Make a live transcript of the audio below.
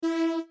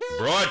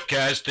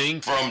Broadcasting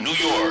from New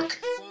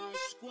York,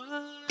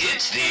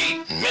 it's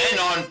the Men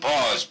on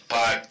Pause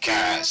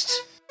podcast.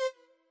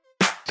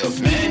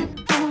 The Men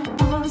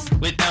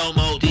with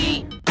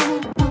LMOD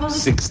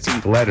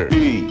 16th letter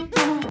P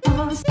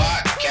podcast.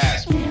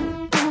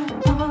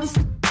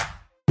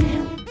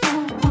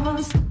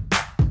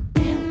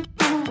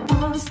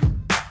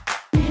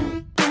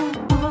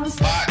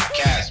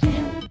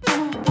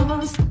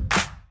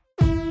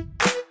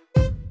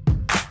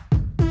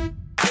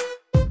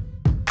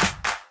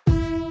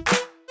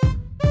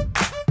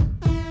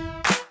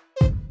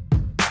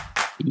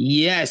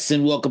 Yes,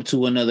 and welcome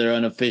to another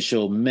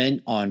unofficial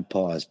Men on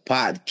Pause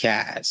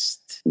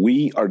podcast.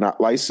 We are not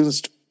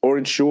licensed or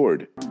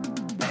insured.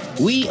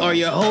 We are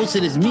your hosts.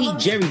 It is me,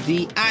 Jerry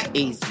D,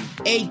 IAC,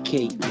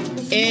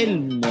 a.k.a.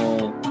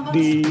 Elmo.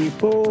 The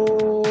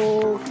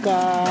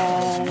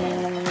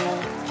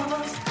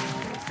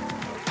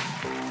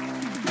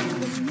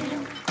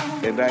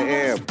And I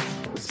am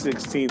the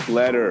 16th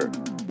letter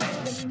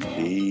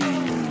P.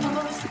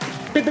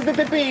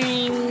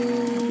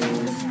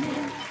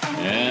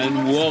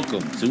 And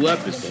welcome to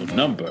episode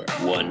number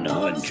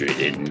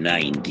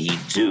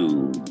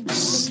 192.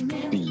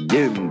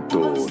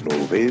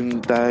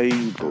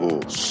 192.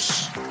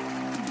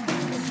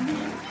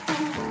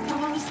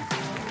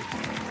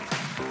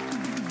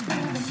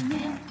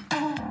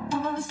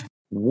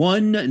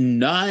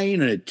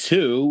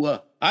 192.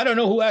 I don't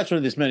know who asked for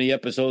this many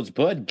episodes,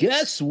 but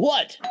guess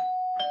what?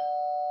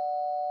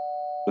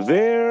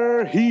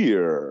 They're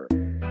here.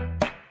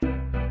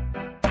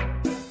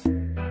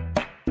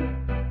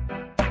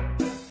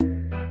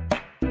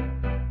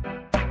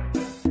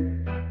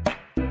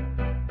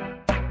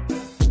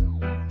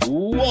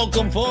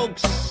 Welcome,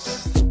 folks.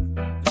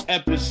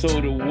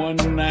 Episode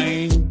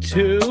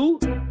 192.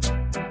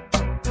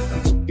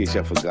 In case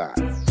y'all forgot.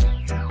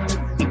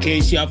 In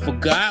case y'all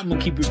forgot, I'm going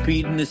to keep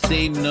repeating the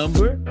same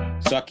number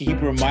so I can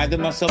keep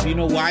reminding myself. You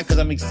know why? Because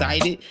I'm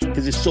excited.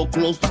 Because it's so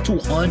close to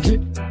 200. You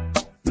know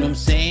what I'm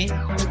saying?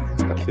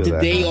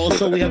 Today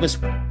also we have a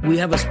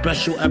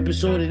special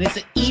episode, and it's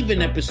an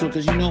even episode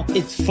because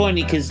it's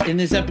funny because in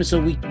this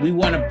episode we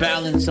want to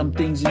balance some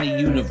things in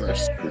the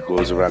universe. It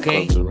goes around,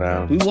 comes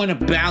around. We want to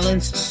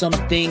balance some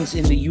things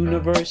in the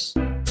universe.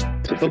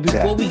 But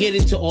before we get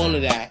into all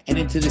of that and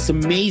into this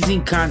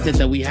amazing content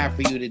that we have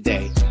for you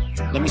today,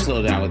 let me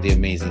slow down with the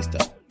amazing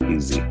stuff.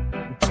 Easy.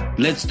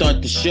 Let's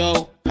start the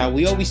show how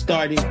we always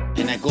started,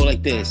 and I go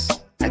like this.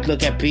 I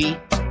look at P,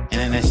 and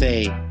then I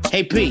say,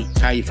 "Hey P,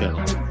 how you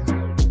feeling?"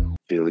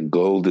 Feeling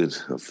golden.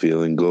 I'm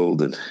feeling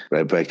golden.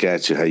 Right back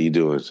at you. How you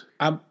doing?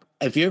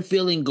 If you're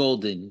feeling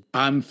golden,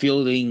 I'm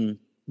feeling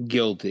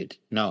gilded.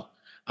 No,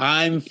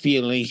 I'm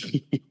feeling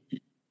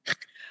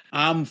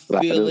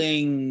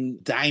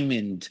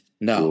diamond.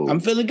 No, I'm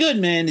feeling good,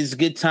 man. It's a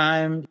good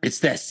time. It's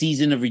that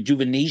season of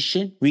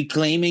rejuvenation,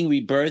 reclaiming,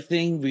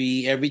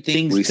 rebirthing,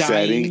 everything's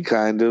resetting, dying.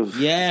 Kind of.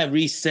 Yeah,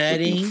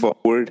 resetting. Looking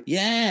forward.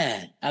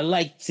 Yeah,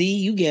 see,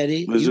 you get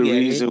it. There's a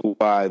reason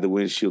why the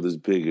windshield is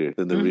bigger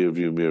than the rear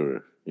view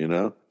mirror. You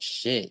know?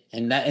 Shit.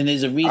 And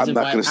there's a reason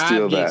why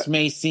objects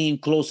may seem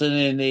closer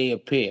than they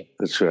appear.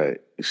 That's right.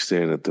 You're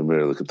staring at the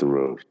mirror, look at the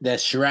road.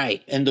 That's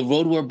right. And the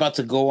road we're about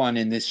to go on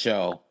in this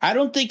show, I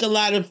don't think a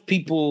lot of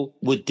people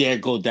would dare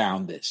go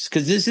down this.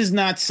 Because this is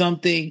not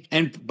something,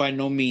 and by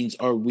no means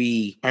are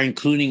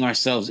including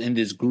ourselves in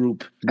this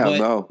group. Hell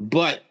no.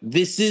 But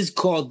this is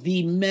called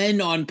the Men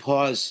on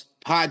Pause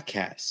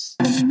podcast.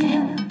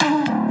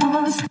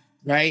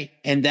 Right?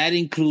 And that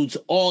includes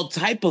all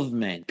type of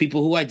men.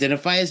 People who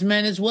identify as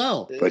men as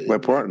well. Like my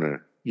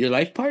partner. Your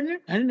life partner?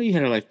 I didn't know you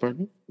had a life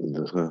partner.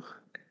 Uh-huh.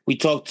 We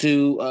talk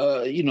to,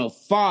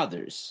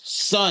 fathers,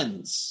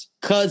 sons,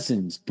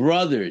 cousins,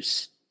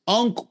 brothers,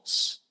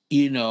 uncles.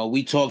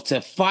 We talk to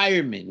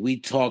firemen.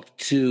 We talk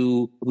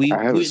to... I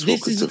haven't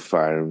spoken to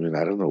firemen.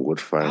 I don't know what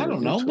firemen. I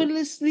don't know, but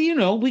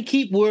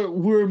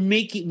we're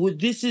making...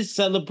 This is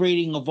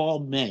celebrating of all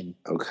men.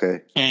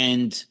 Okay.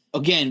 And...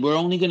 Again, we're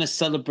only going to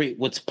celebrate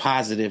what's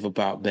positive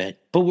about men.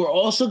 But we're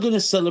also going to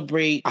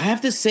celebrate, I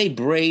have to say,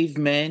 brave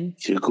men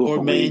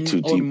or men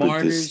or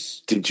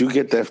martyrs. Did you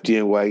get the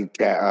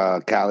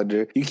FDNY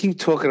calendar? You keep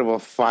talking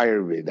about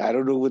firemen. I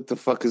don't know what the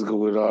fuck is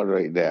going on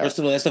right now. First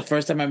of all, that's the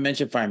first time I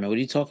mentioned firemen. What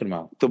are you talking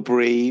about? The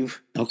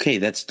brave. Okay,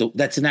 that's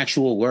an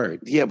actual word.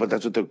 Yeah, but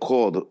that's what they're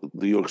called,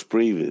 New York's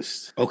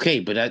bravest.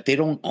 Okay, but they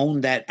don't own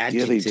that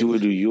adjective. Yeah, they do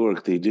in New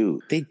York. They do.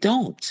 They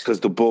don't.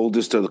 Because the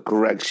boldest are the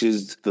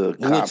corrections, the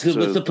cops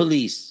what's the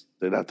police?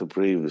 They're not the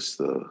bravest,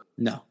 though.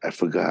 No. I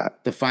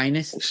forgot. The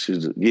finest?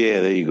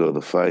 Yeah, there you go.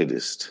 The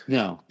finest.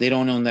 No, they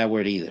don't own that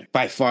word either.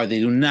 By far, they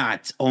do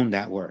not own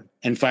that word.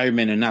 And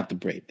firemen are not the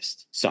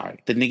bravest. Sorry.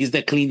 The niggas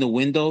that clean the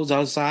windows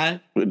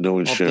outside with no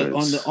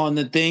insurance on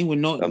the thing with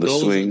no on the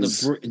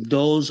swings.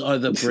 Those are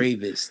the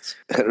bravest.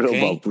 I don't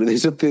know about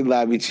there's a thin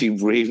line between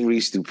bravery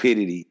and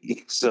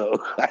stupidity. So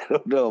I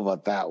don't know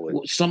about that one.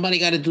 Well, somebody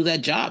got to do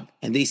that job,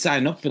 and they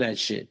sign up for that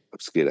shit. I'm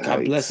scared of God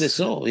heights. bless their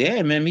soul.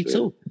 Yeah, man, me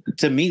too.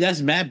 To me,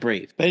 that's mad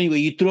brave. But anyway,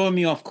 you throwing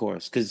me off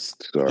course because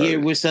Sorry. here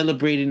we're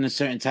celebrating a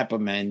certain type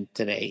of men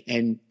today.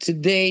 And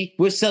today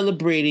we're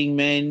celebrating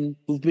men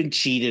who've been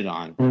cheated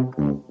on.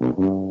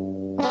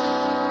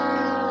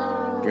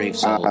 Brave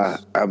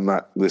souls. I'm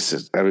not.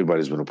 Listen,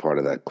 everybody's been a part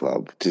of that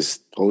club.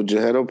 Just hold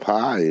your head up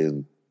high,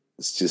 and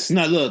it's just.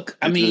 No, look,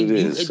 I mean,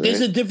 is,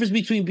 there's a difference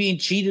between being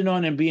cheated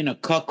on and being a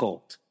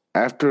cuckold.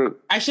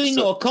 Actually,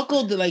 no, a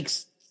cuckold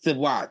likes to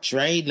watch,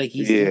 right? Like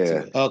he's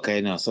into it. Okay,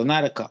 no, so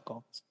not a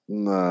cuckold.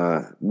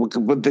 Nah,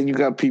 but then you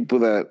got people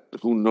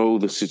who know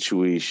the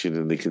situation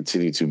and they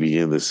continue to be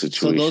in the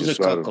situation. So those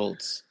are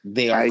cuckolds.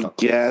 They are. I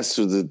guess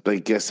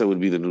that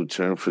would be the new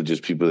term for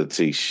just people that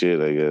take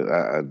shit. I guess.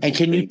 And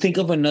can you think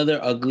of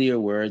another uglier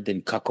word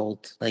than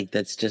cuckold? Like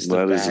that's just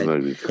a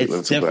bad.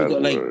 It's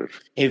difficult. Like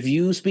if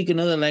you speak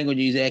another language,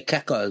 you say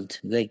cuckold.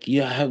 Like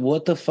you have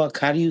what the fuck?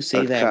 How do you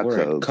say that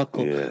word?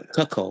 Cuckold. Yeah.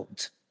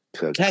 Cuckold.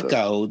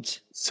 Cuckold.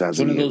 Sounds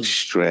like you're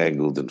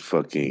strangled and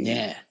fucking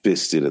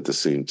fisted at the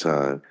same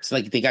time. It's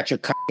like they got your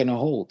cock in a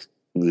hold.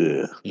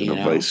 Yeah, in a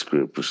vice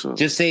grip or something.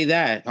 Just say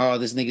that. Oh,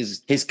 this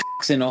nigga's his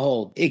cock's in a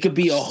hole. It could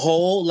be a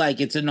hole,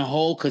 like it's in a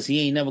hole because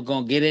he ain't never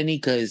gonna get any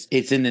because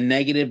it's in the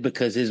negative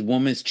because his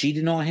woman's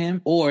cheating on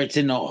him, or it's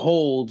in a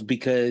hold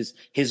because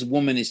his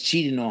woman is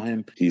cheating on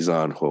him. He's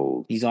on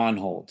hold. He's on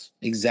hold.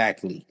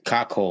 Exactly.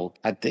 Cock hold.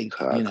 I think.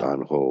 Cock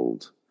on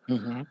hold.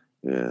 Mm-hmm.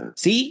 Yeah.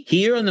 See,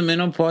 here on the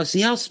Men on Pause,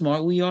 see how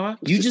smart we are?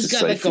 You just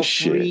got like a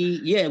free,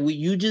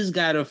 you just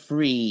got a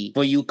free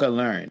for you can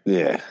learn.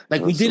 Yeah.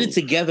 Like we did it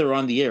together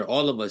on the air,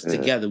 all of us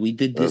together. We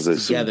did this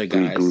together,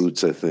 guys. Greek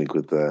roots, I think,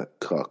 with that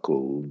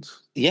cuckold.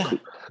 Yeah.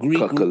 Greek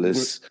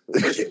cuckoldless.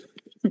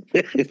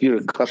 If you're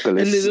a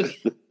cuckoldless.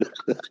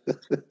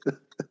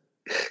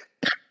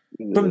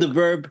 From the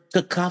verb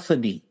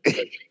cacophony.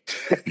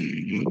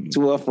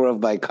 To offer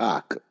of thy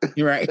cock.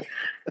 You're right.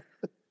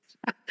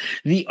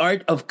 The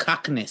art of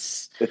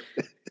cockness.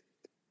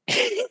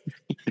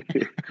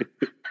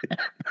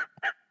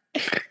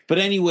 But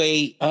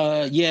anyway,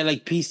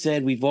 like P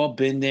said, we've all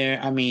been there.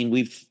 I mean,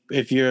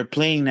 if you're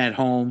playing at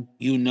home,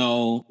 you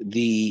know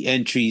the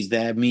entries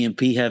that me and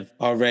P have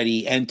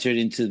already entered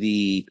into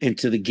the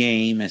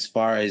game as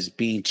far as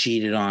being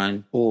cheated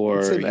on, or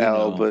it's an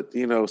L, but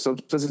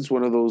sometimes it's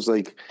one of those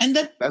like, and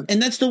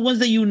that's the ones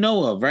that you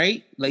know of,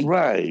 right? Like,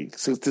 right.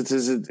 So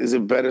is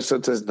it better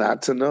sometimes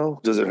not to know?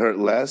 Does it hurt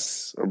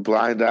less, or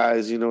blind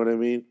eyes? You know what I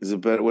mean? Is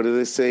it better? What do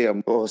they say?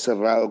 Ojo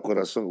cerrado,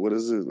 corazón. What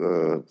is it?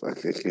 I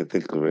can't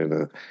think of it right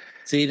now.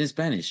 Say it in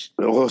Spanish.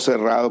 Ojo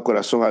cerrado,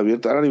 corazón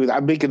abierto.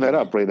 I'm making that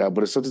up right now,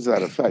 but it's something to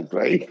that effect,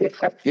 right?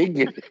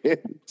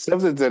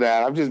 Something to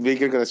that. I'm just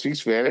making it because I speak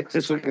Spanish.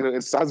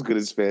 It sounds good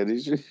in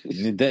Spanish.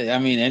 I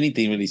mean,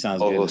 anything really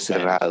sounds good. Ojos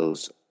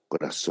cerrados,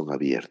 corazón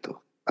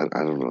abierto. I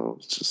don't know.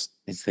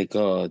 It's like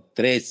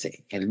 13,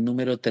 el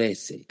número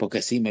 13.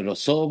 Porque si me lo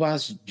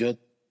sobas,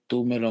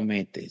 tú me lo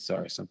metes,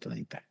 or something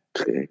like that.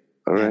 Okay.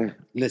 All right.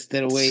 Let's stay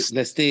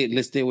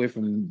away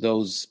from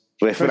those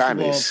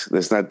refranes.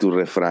 Let's not do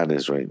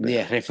refranes right now.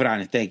 Yeah,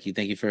 refranes. Thank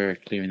you for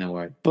clearing the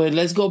word. But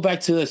let's go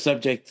back to the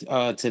subject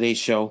today's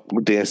show.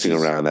 We're dancing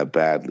around that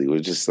badly. We're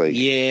just like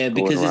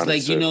because it's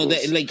like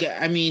that. Like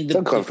I mean,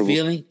 the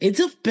feeling. It's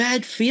a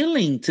bad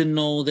feeling to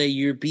know that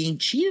you're being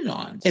cheated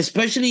on,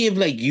 especially if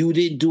like you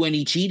didn't do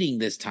any cheating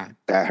this time.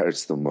 That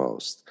hurts the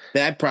most.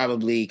 That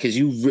probably because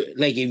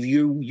if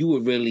you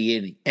were really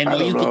in it, and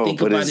all you can think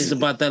about is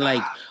about that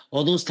like.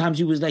 All those times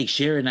you was like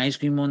sharing ice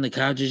cream on the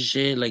couch and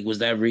shit, like was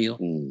that real?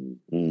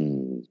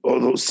 All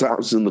those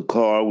times in the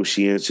car where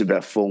she answered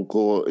that phone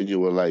call and you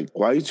were like,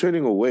 "Why are you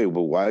turning away?"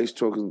 But why are you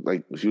talking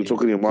like if you were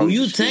talking to your mom? Who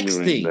you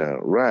texting?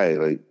 Right?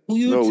 Like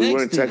we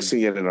weren't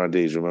texting yet in our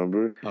days.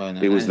 Remember? Oh,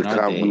 no, it was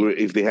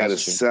if they had a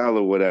cell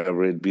or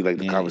whatever, it'd be like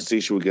the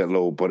conversation would get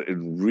low. But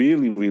in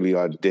really, really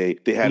our day,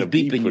 they had a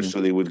beeper,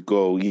 so they would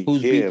go,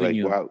 "Who's beeping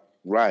you?" Wow.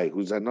 Right,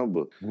 who's that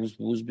number? Who's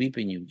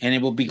beeping you? And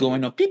it will be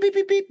going up beep beep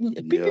beep beep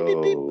beep beep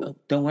beep beep.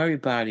 Don't worry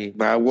about it.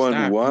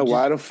 911.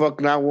 Why the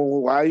fuck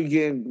 911? Why are you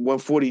getting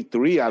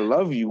 143? I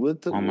love you.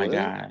 What the? Oh my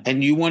god!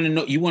 And you want to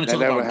know? You want to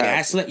talk about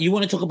gaslight? You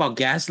want to talk about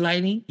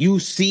gaslighting? You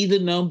see the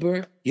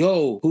number?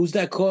 Yo, who's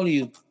that calling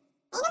you? Ain't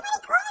nobody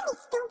calling me,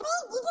 stupid.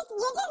 You're just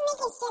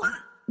making shit up.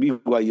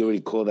 Meanwhile, you already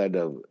called that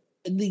number.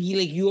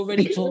 Like you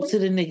already talked to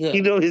the nigga.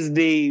 You know his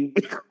name.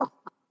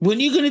 When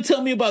are you gonna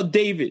tell me about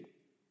David?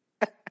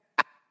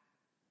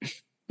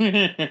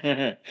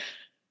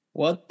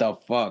 What the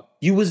fuck?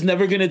 You was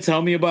never gonna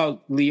tell me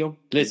about Leo?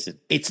 Listen,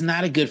 it's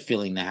not a good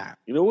feeling to have.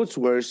 You know what's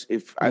worse?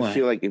 I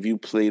feel like if you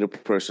played a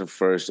person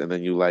first and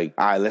then you like,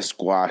 all right, let's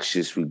squash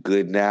this. We're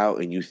good now,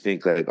 and you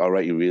think like, all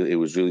right, it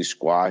was really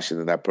squash, and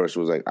then that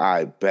person was like,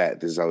 I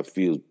bet this is how it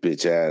feels,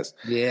 bitch ass.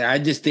 Yeah, I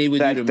just stayed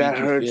with you to that make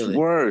you hurts feel it.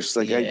 worse.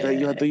 Like I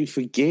thought you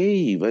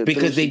forgave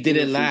because they did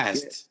it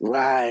last.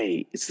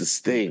 Right? It's the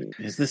sting.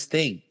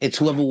 It's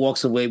whoever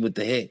walks away with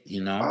the hit.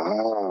 You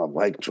know.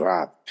 Mic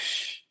drop.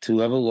 To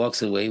whoever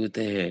walks away with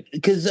their head.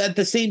 Because at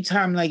the same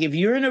time, like if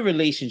you're in a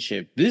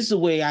relationship, this is the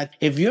way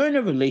if you're in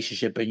a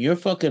relationship and you're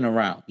fucking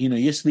around,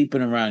 you're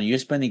sleeping around, and you're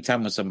spending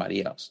time with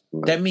somebody else.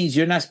 Right. That means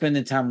you're not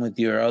spending time with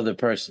your other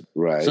person.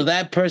 Right. So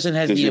that person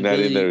has the ability.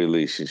 Because you're not in a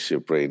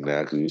relationship right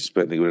now because you're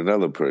spending with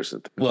another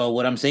person. Well,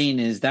 what I'm saying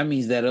is that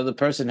means that other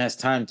person has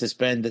time to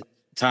spend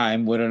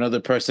time with another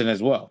person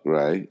as well.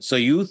 Right. So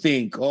you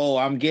think, oh,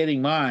 I'm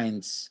getting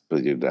mines.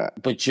 But you're not.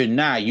 But you're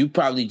not. You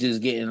probably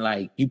just getting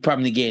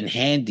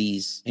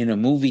handies in a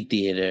movie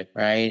theater,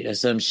 right? Or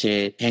some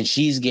shit. And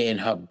she's getting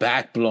her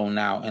back blown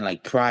out in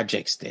like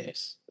project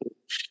stairs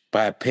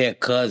by a pair of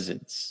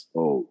cousins.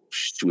 Oh,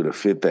 she would have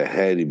fit the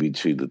head in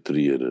between the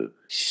three of them.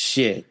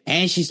 Shit.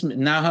 And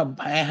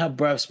her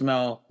breath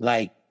smell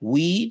like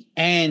weed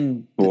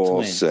and the ball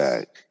twins.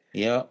 sack.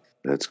 Yep.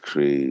 That's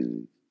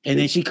crazy. And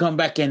then she come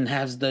back and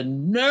has the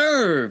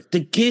nerve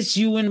to kiss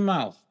you in the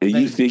mouth. And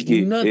like, you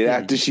thinking, and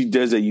after she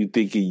does that, you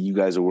thinking you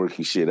guys are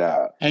working shit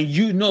out. And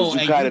you know.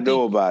 You kind of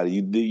know about it.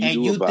 You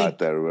knew about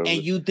that, remember?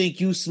 And you think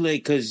you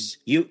slick because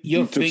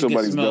your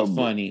finger smells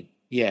funny.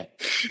 Yeah.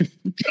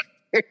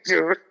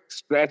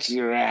 Scratch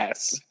your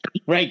ass.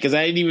 Right, because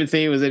I didn't even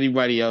say it was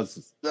anybody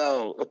else's.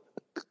 No.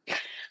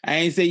 I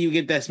ain't say you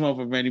get that smell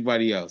from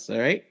anybody else, all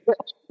right?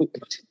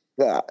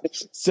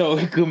 Gosh. So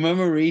in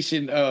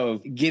commemoration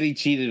of getting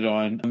cheated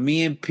on,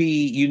 me and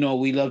P,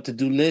 we love to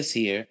do lists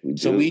here.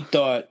 So we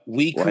thought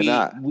we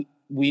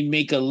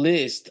make a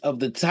list of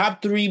the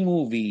top 3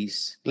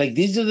 movies. Like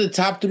these are the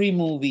top 3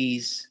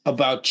 movies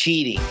about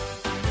cheating.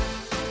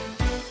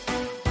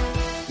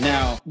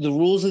 Now, the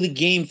rules of the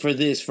game for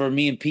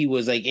me and P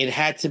was like, it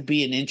had to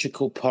be an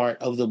integral part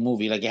of the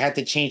movie. Like it had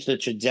to change the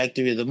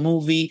trajectory of the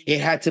movie. It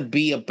had to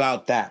be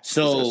about that.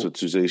 So that's what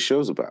today's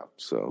show's about.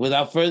 So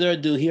without further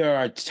ado, here are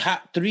our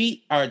top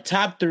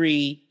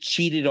three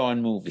cheated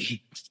on movies.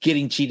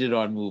 Getting cheated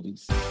on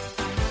movies.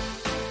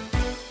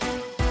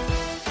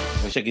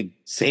 Wish I could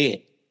say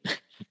it.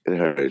 It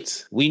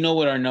hurts. We know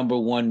what our number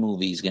 1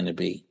 movie is going to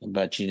be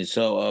about cheating.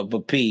 So,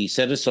 but P,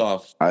 set us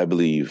off. I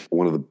believe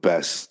one of the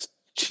best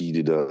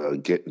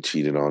getting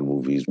cheated on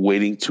movies,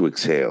 Waiting to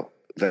Exhale.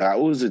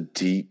 That was a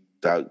deep,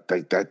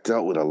 that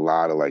dealt with a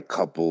lot of like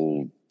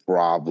couple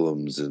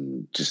problems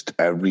and just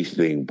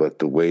everything, but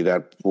the way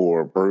that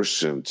poor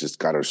person just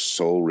got her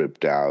soul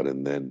ripped out,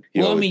 and then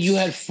you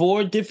had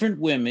 4 different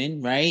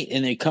women, right?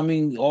 And they're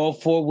coming, all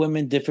 4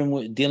 women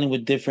dealing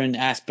with different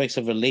aspects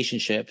of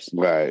relationships,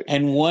 right?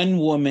 And one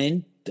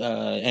woman,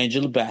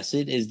 Angela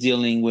Bassett, is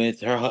dealing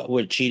with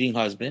her cheating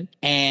husband,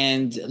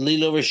 and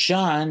Lela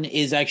Rochon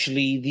is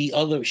actually the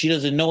other. She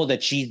doesn't know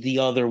that she's the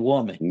other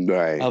woman,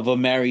 right, of a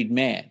married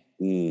man.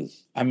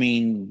 I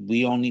mean,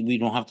 we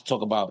don't have to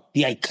talk about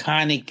the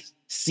iconic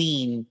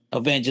scene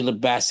of Angela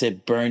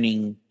Bassett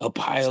burning a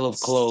pile of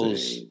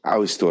clothes. I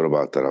always thought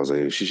about that. I was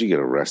like, she should get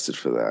arrested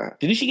for that.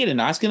 Didn't she get an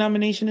Oscar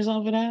nomination or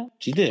something for that?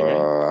 She did,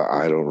 right?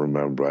 I don't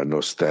remember. I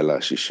know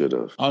Stella, she should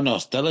have. Oh, no,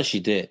 Stella, she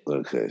did.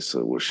 Okay,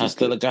 so where she?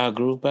 Stella got her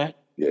groove back?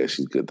 Yeah,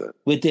 she's good then.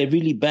 With a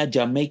really bad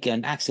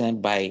Jamaican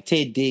accent by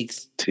Taye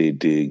Diggs. Taye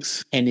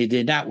Diggs. And it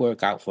did not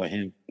work out for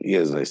him. He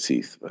has nice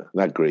teeth, man.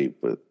 Not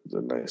great, but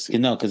they're nice teeth.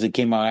 No, because it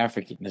came out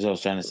African. That's what I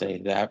was trying to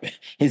say.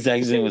 His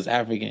accent was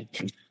African.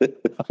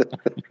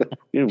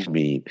 You're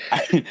mean.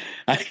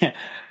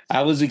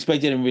 I was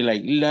expecting him to be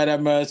like, Lord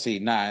have mercy.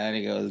 Nah, that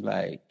nigga was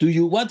like, do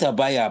you want to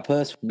buy a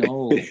purse?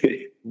 No.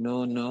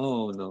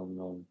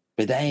 No.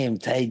 But I am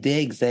Taye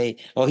Diggs.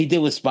 All he did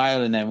was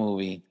smile in that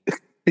movie.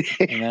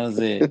 And that was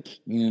it.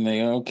 You're like,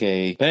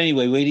 okay. But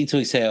anyway, Waiting to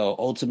Exhale,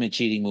 ultimate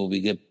cheating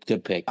movie.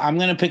 Good pick. I'm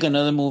going to pick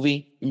another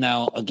movie.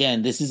 Now,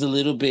 again, this is a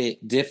little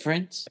bit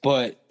different,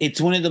 but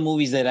it's one of the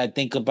movies that I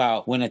think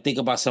about when I think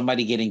about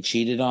somebody getting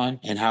cheated on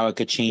and how it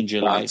could change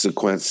your life.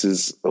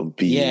 Consequences of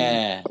being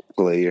a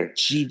player.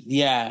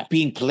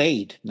 Being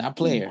played, not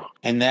player.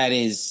 And that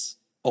is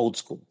Old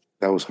School.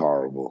 That was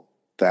horrible.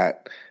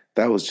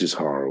 That was just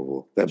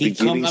horrible. That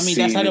beginning scene.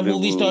 That's how the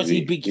movie starts.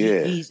 He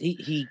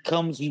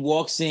he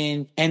walks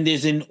in, and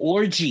there's an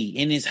orgy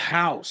in his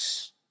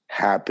house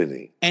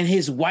happening, and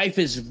his wife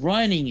is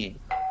running it,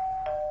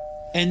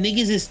 and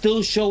niggas is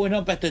still showing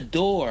up at the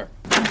door.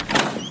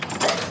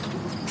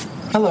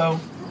 Hello.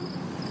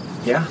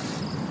 Yeah.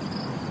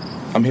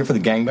 I'm here for the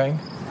gangbang.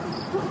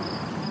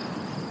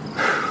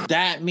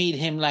 That made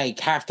him like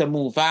have to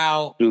move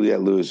out.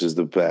 Juliette Lewis is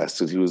the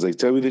best. And he was like,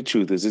 tell me the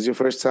truth. Is this your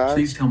first time?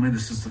 Please tell me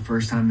this is the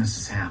first time this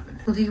has happened.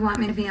 Well, do you want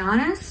me to be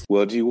honest?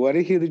 Well, do you want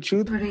to hear the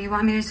truth? Or do you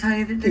want me to tell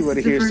you that this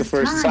is the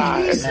first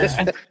time?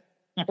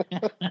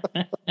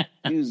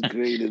 He was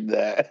great in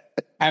that.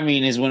 I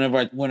mean, it's one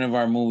of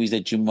our movies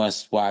that you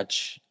must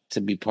watch to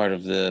be part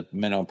of the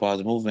Men on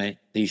Pause movement.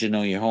 You should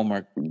know your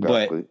homework.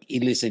 Exactly.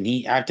 But listen,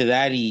 after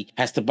that he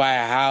has to buy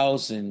a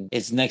house, and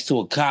it's next to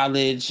a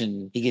college,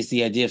 and he gets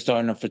the idea of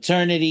starting a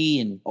fraternity,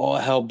 and all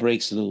hell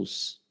breaks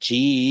loose.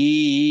 Jeez.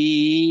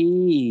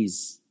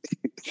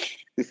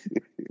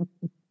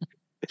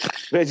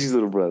 Reggie's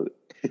little brother.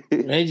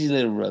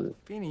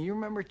 Beanie, you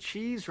remember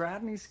Cheese,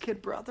 Rodney's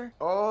kid brother?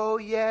 Oh,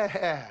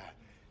 yeah.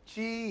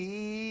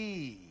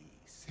 Jeez.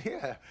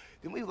 Yeah.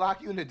 Didn't we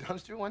lock you in the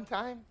dumpster one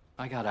time?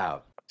 I got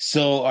out.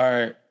 So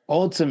our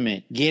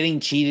ultimate getting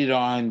cheated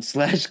on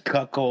 /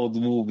 cuckold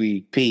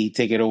movie. P,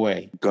 take it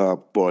away.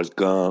 Gump, Forrest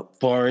Gump.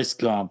 Forrest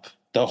Gump.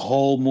 The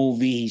whole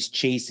movie, he's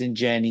chasing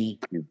Jenny.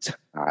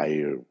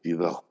 Entire,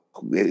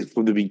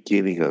 from the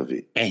beginning of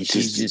it. And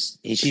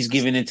she's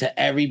giving it to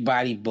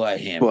everybody but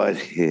him. But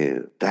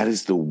him. That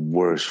is the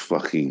worst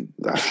fucking...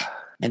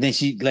 And then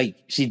she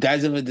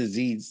dies of a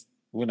disease.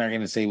 We're not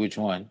going to say which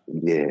one.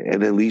 Yeah,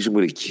 and then leaves him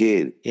with a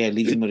kid. Yeah,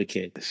 leaves him with a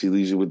kid. She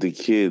leaves him with the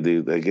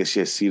kid. I guess she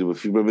has seen him.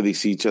 If you remember, they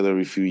see each other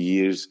every few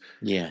years.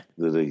 Yeah.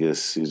 Then I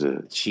guess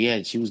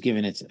she was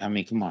giving it to, I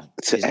mean, come on.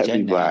 To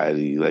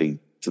everybody, like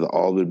to the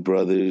Allman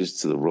Brothers,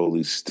 to the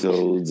Rolling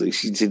Stones. Like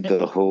she did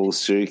the whole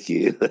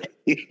circuit.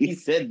 He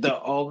said the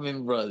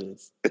Allman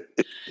Brothers.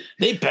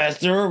 They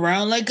passed her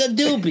around like a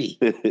doobie.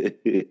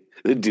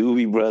 The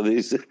Doobie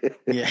Brothers.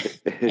 Yeah.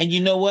 And you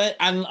know what?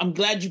 I'm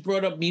glad you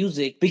brought up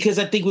music because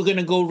I think we're going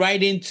to go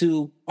right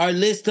into our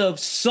list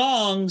of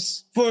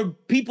songs for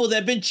people that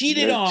have been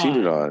cheated on.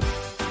 Cheated on.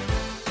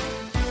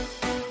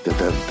 Dun,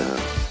 dun, dun.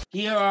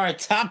 Here are our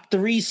top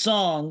 3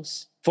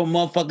 songs for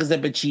motherfuckers that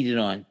have been cheated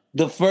on.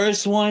 The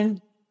first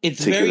one,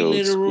 it's very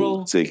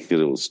literal. Take it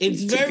old school.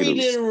 It's very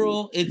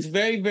literal. It's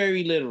very,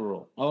 very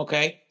literal.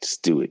 Okay?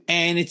 Just do it.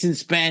 And it's in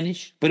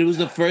Spanish, but it was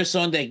the first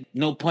song that,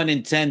 no pun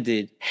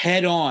intended,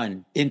 head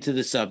on into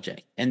the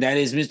subject. And that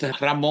is Mr.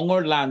 Ramon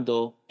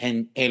Orlando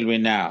and El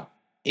Renao.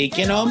 Y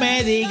que no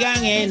me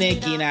digan en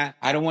esquina.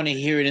 I don't want to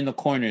hear it in the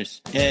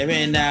corners. El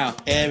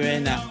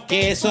Renao,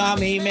 que eso a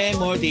mí me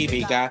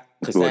mortifica.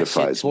 Because that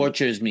shit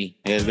tortures me.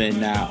 El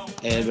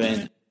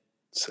Renao.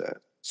 Sad.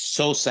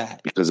 So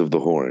sad. Because of the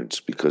horns,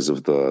 because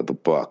of the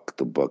buck.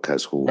 The buck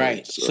has horns.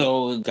 Right.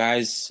 So,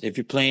 guys, if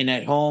you're playing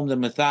at home, the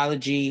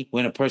mythology,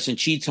 when a person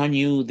cheats on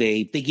you,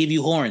 they give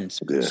you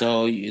horns. Yeah.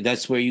 So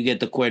that's where you get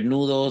the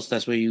cuernudos.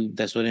 That's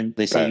what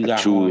they say you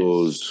got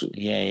horns.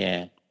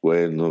 Yeah.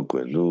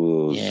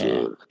 Cuernudos.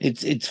 Yeah.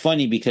 It's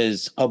funny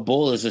because a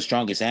bull is the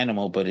strongest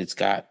animal, but it's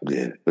got...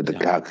 Yeah, but the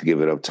cow could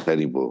give it up to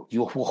any bull.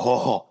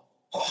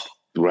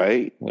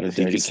 Right? What a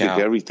he dirty can stick cow.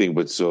 everything,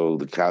 but so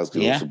the cows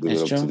can also give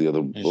it up to the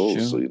other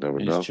bulls, so you never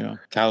know. True.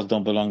 Cows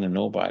don't belong to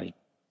nobody.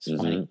 It's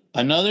funny.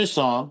 Another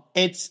song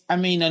that's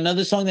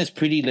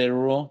pretty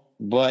literal,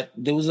 but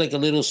there was like a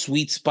little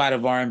sweet spot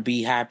of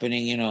R&B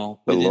happening, a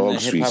long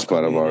sweet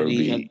spot of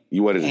R&B.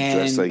 You wanted to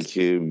dress like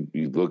him.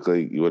 You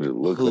wanted to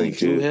look like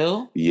Drew him.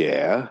 Hill?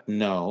 Yeah.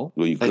 No.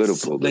 Well, you could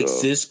have pulled it off. Like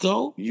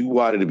Sisqó? You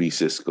wanted to be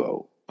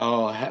Sisqó.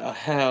 Oh,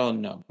 hell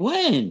no.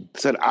 When?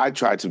 Said I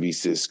tried to be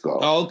Sisqó.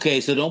 Oh, okay,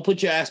 so don't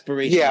put your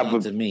aspirations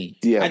onto me.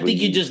 Yeah, I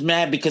think you're just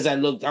mad because I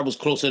was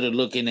closer to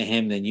looking at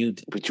him than you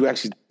did. But you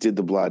actually did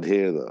the blonde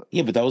hair, though.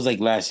 Yeah, but that was like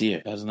last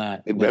year. That was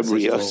not. In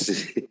memory of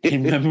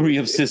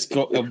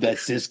Sisqó, of that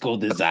Sisqó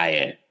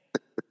desire.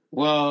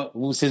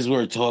 Well, since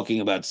we're talking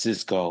about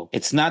Sisqó,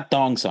 it's not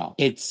Thong Song.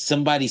 It's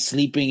Somebody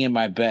Sleeping in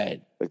My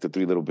Bed. Like the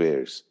Three Little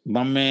Bears.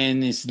 My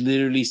man is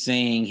literally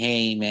saying,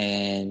 hey,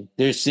 man.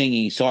 They're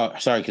singing.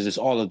 Sorry, because it's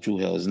all of Drew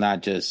Hill. It's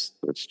not just...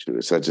 That's true.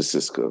 It's not just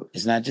Sisqó.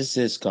 It's not just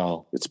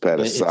Sisqó. It's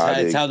Panasonic.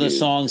 It's how the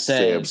song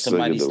says,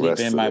 Somebody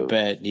Sleeping in My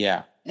Bed.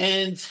 Yeah.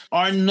 And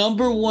our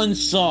number 1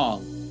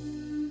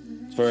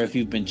 song for if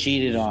you've been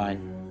cheated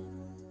on,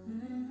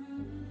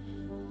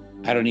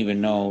 I don't even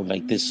know.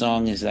 Like, this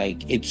song is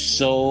like, it's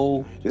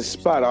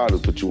spot on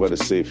is what you want to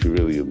say if you're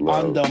really in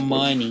love. On the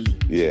money.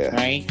 Yeah.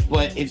 Right?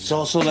 But it's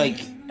also like,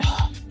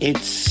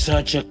 it's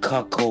such a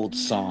cuckold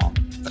song.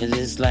 Because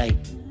it's like,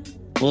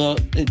 well,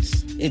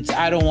 it's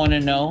I Don't Want to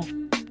Know.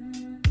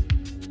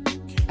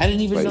 I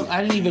didn't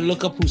even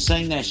look up who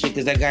sang that shit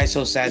because that guy's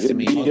so sad to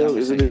me.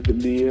 Isn't it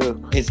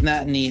Neo? It's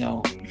not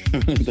Neo.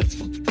 That's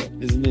fucked up.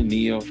 Isn't it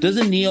Neo?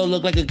 Doesn't Neo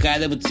look like a guy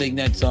that would sing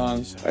that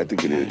song? I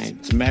think it is.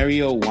 It's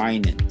Mario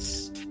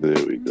Winans.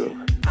 There we go.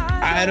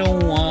 I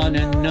don't want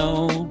to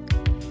know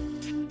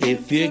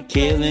if you're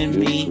killing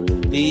me.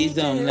 Please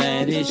don't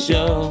let it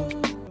show.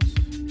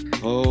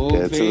 Oh,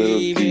 yeah,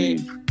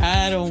 baby,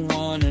 I don't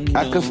want to know.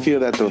 I could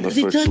feel that though in the first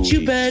 2 weeks. Does he touch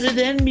you better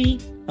than me?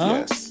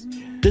 Huh? Yes.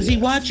 Does he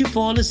watch you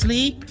fall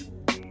asleep?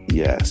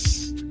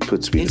 Yes.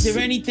 Puts me Is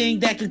there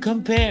anything that could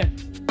compare?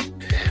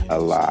 A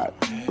lot.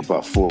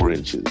 About 4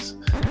 inches.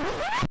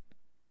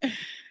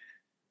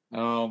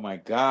 Oh my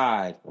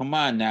God. Come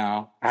on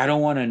now. I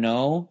don't want to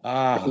know.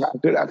 I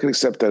could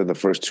accept that in the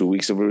first 2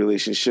 weeks of a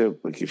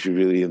relationship. Like if you're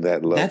really in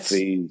that love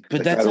phase.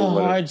 But that's a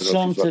hard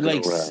song to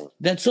like.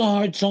 That's a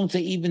hard song to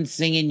even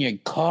sing in your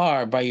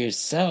car by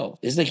yourself.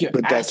 It's like you're.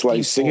 But that's why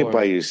you sing it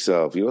by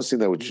yourself. You don't sing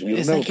that with you.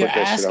 It's like you're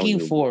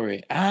asking for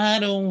it. I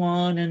don't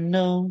want to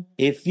know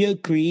if you're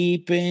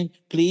creeping.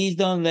 Please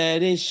don't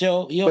let it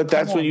show. Yo, but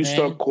that's when you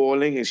start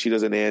calling and she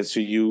doesn't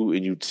answer you,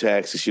 and you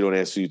text and she don't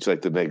answer you till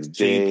like the next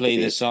day. So you play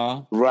the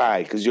song,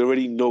 right? Because you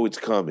already know it's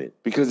coming.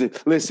 Because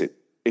listen,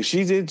 if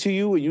she's into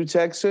you and you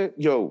text her,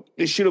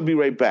 this shit'll be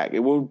right back. It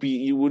won't be.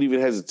 You wouldn't even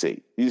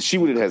hesitate. She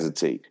wouldn't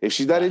hesitate. If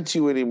she's not into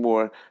you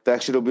anymore,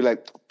 that shit'll be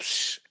like,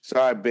 psh,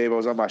 Sorry, babe, I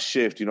was on my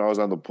shift. You know, I was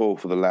on the pole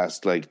for the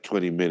last like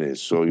 20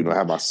 minutes. So, you know, I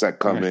had my set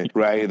coming,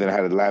 right? And then I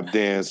had a lap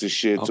dance and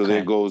shit. So Okay.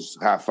 there goes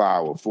half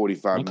hour,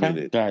 45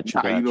 minutes. Got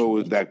you. You know,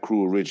 with that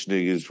crew of rich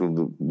niggas from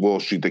the Wall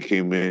Street that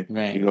came in.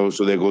 Right. You know,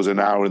 so there goes an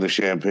hour in the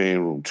champagne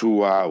room,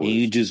 2 hours. And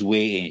you just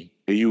waiting.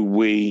 And you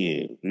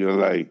waiting. You're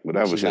like,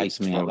 whatever. She likes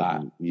me a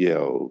lot.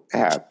 Yo, it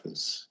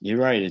happens. You're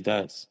right, it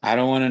does. I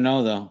don't want to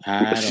know, though.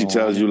 She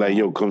tells you, like,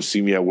 yo, come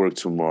see me at work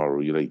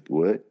tomorrow. You're like,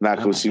 what? Not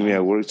come see me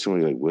at work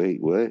tomorrow. You're like,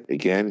 wait, what?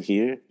 Again,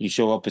 here? You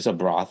show up, it's a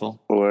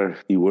brothel. Or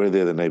you were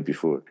there the night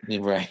before.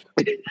 You're right.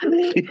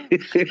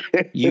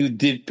 You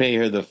did pay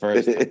her the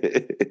first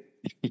time.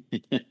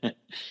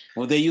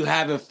 Well, there you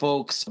have it,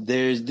 folks.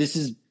 This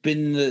has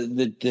been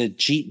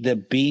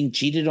the being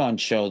cheated on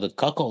show, the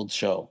cuckold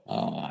show.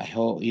 I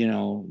hope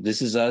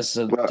this is us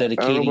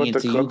dedicating it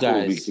to you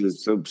guys.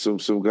 Because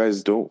some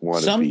guys don't want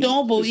to. Some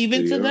don't, but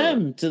even to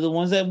them, to the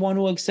ones that want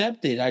to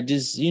accept it, I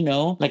just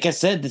like I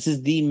said, this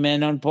is the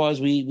Men on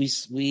Pause. We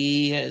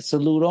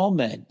salute all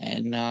men,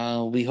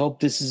 and we hope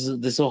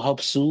this will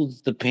help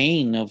soothe the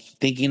pain of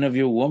thinking of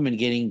your woman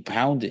getting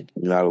pounded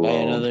by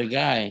another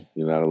guy.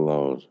 You're not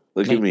alone.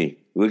 Look at me.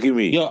 Look at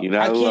me. Yo, You're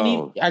not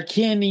alone. I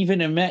can't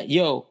even imagine.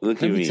 Yo, let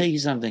me tell you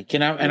something.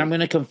 And I'm going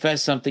to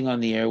confess something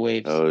on the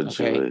airwaves. Oh,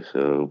 okay? Joy.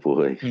 Oh,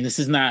 boy. And this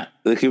is not.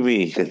 Look at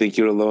me. I think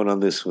you're alone on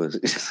this one.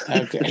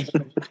 Okay.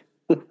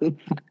 Look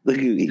at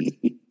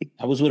me.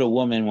 I was with a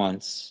woman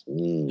once.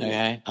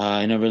 Okay.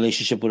 In a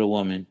relationship with a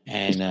woman.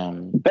 And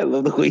I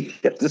love the way you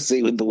have to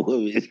say with the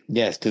woman.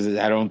 Yes, because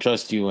I don't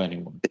trust you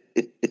anymore.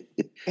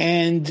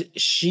 And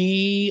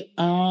she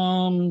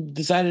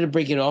decided to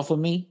break it off with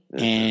me,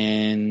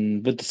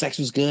 but the sex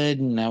was good,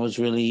 and I was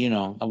really,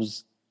 I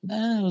was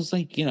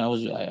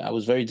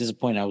very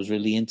disappointed. I was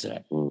really into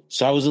it,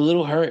 so I was a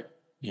little hurt,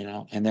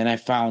 And then I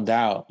found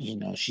out,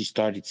 she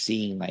started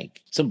seeing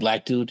like some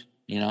black dude,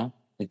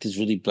 like this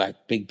really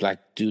big black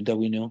dude that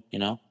we knew,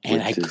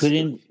 And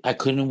I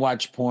couldn't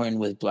watch porn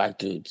with black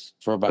dudes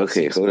for about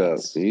 6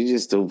 months. Up. You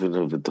just opened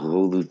up the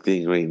whole new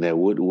thing right now.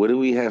 What do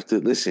we have to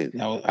listen?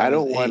 No, I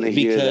don't want to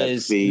hear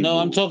that. No,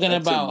 I'm talking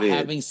about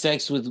having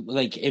sex with,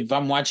 like, if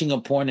I'm watching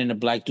a porn and a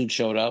black dude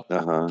showed up,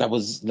 that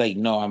was like,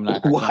 no, I'm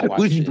not. Why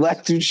would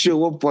black dude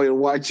show up while you're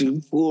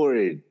watching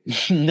porn?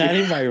 Not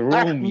in my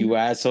room, you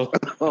asshole.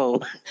 Oh,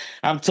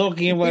 I'm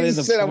talking about in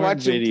the porn I'm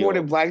watching video. porn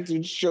and black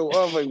dude show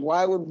up. Like,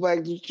 why would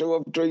black dude show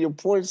up during your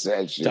porn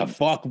session? To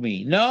fuck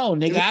me. No,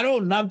 nigga,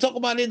 I'm talking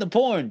about in the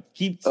porn.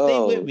 Stay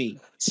with me.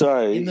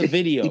 Sorry. In the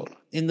video.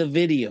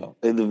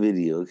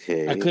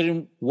 Okay. I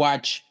couldn't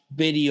watch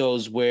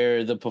videos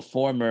where the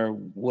performer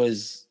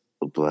was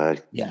a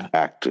black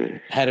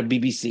actor. Had a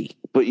BBC.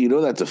 But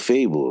that's a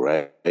fable,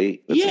 right?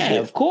 That's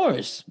of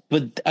course.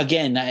 But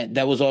again,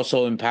 that was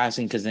also in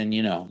passing because then,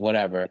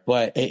 whatever.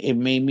 But it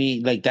made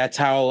me, like, that's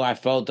how I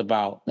felt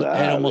about it.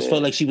 I almost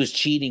felt like she was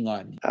cheating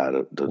on me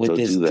with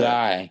this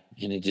guy.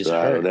 And it just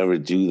hurt. Don't ever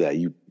do that.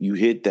 You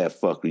hit that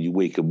fucker, you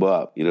wake him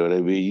up. You know what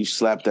I mean? You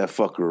slap that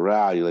fucker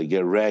around. You're like,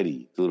 get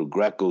ready. The little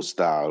Greco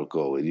style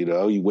going.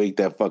 You wake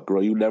that fucker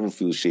up. You never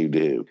feel ashamed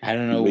of him. I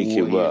don't know what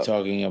you're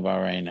talking about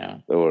right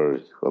now. Don't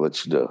worry. I'll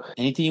let you know.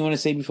 Anything you want to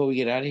say before we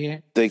get out of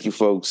here? Thank you,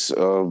 folks.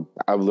 I'm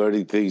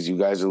learning things. You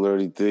guys are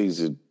learning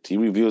things. And he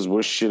reveals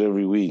more shit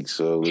every week.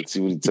 So let's see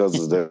what he tells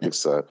us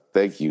next time.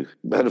 Thank you.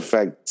 Matter of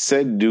fact,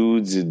 send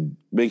dudes and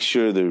make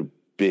sure they're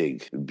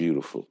big and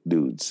beautiful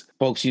dudes.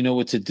 Folks, you know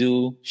what to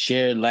do.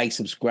 Share, like,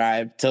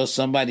 subscribe. Tell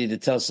somebody to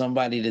tell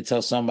somebody to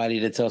tell somebody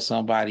to tell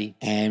somebody.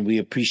 And we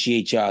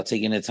appreciate y'all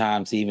taking the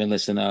time to even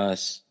listen to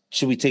us.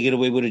 Should we take it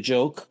away with a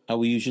joke? How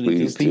we usually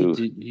Please do,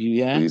 Pete?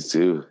 Yeah? Please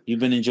do. You've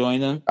been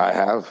enjoying them? I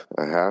have.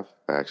 I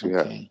actually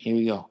have. Here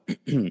we go.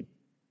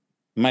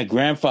 My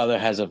grandfather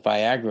has a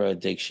Viagra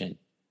addiction.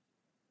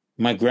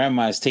 My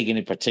grandma is taking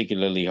it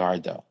particularly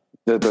hard, though.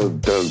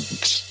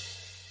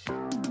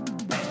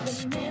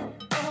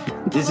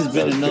 This has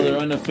been another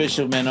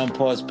unofficial Men on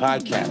Pause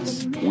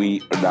podcast.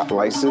 We are not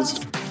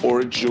licensed or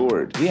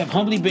insured. We have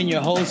humbly been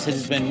your hosts. It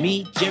has been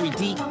me, Jerry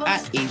D.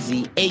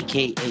 IAZ,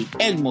 a.k.a.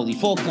 El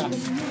Modifoca.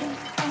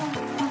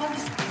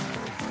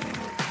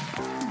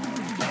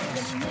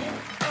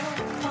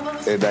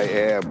 And I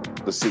am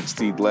the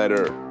 16th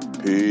letter.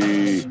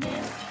 P.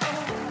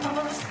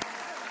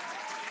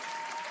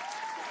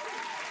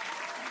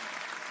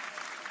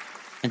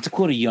 And to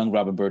quote a young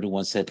Robert Bird who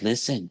once said,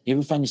 listen, you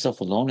ever find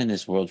yourself alone in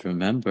this world,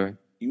 remember,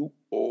 you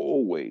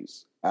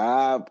always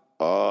have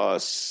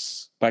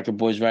us. Biker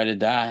Boys Ride or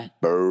Die.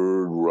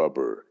 Bird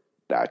rubber,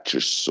 not your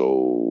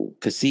soul.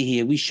 'Cause see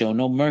here, we show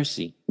no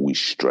mercy. We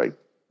strike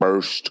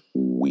first,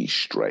 we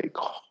strike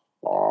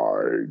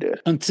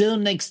hard. Until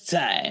next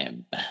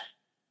time.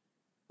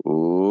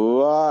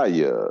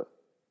 Liar.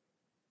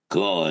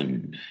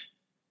 Gone.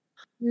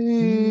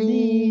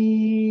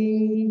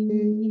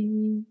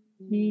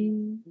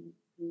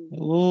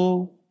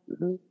 Oh.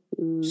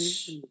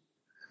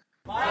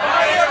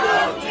 Vaya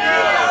con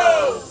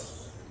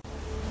Dios!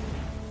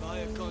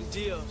 Vaya con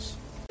Dios.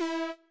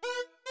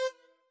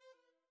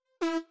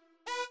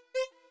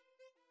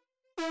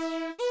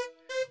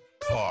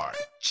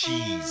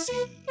 Parcheesi.